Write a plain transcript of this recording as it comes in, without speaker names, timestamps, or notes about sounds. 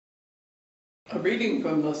A reading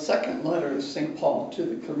from the second letter of St. Paul to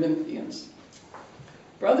the Corinthians.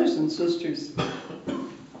 Brothers and sisters,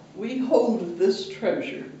 we hold this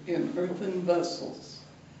treasure in earthen vessels,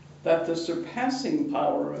 that the surpassing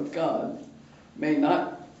power of God may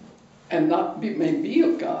be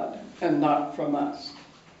of God and not from us.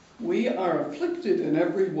 We are afflicted in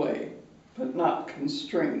every way, but not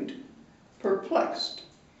constrained, perplexed,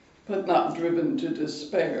 but not driven to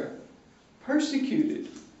despair, persecuted,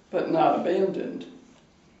 but not abandoned,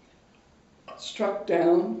 struck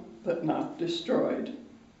down, but not destroyed,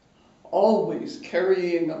 always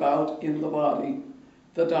carrying about in the body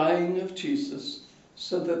the dying of Jesus,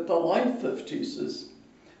 so that the life of Jesus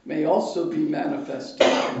may also be manifested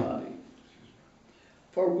in the body.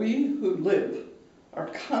 For we who live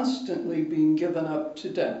are constantly being given up to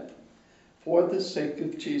death for the sake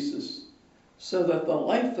of Jesus, so that the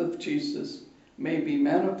life of Jesus may be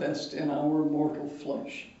manifest in our mortal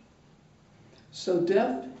flesh. So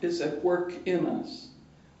death is at work in us,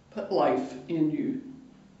 but life in you.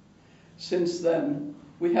 Since then,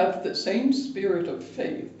 we have the same spirit of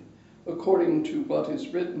faith, according to what is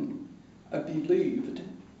written, I believed,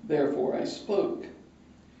 therefore I spoke.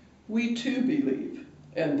 We too believe,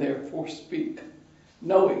 and therefore speak,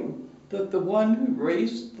 knowing that the one who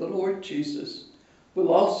raised the Lord Jesus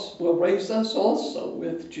will raise us also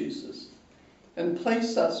with Jesus, and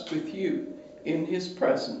place us with you in his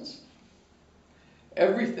presence.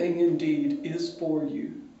 Everything indeed is for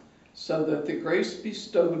you, so that the grace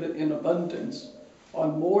bestowed in abundance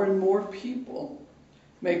on more and more people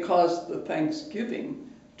may cause the thanksgiving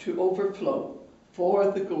to overflow for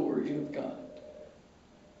the glory of God.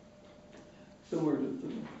 The word of the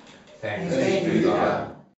Lord. Thanks be to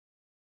God.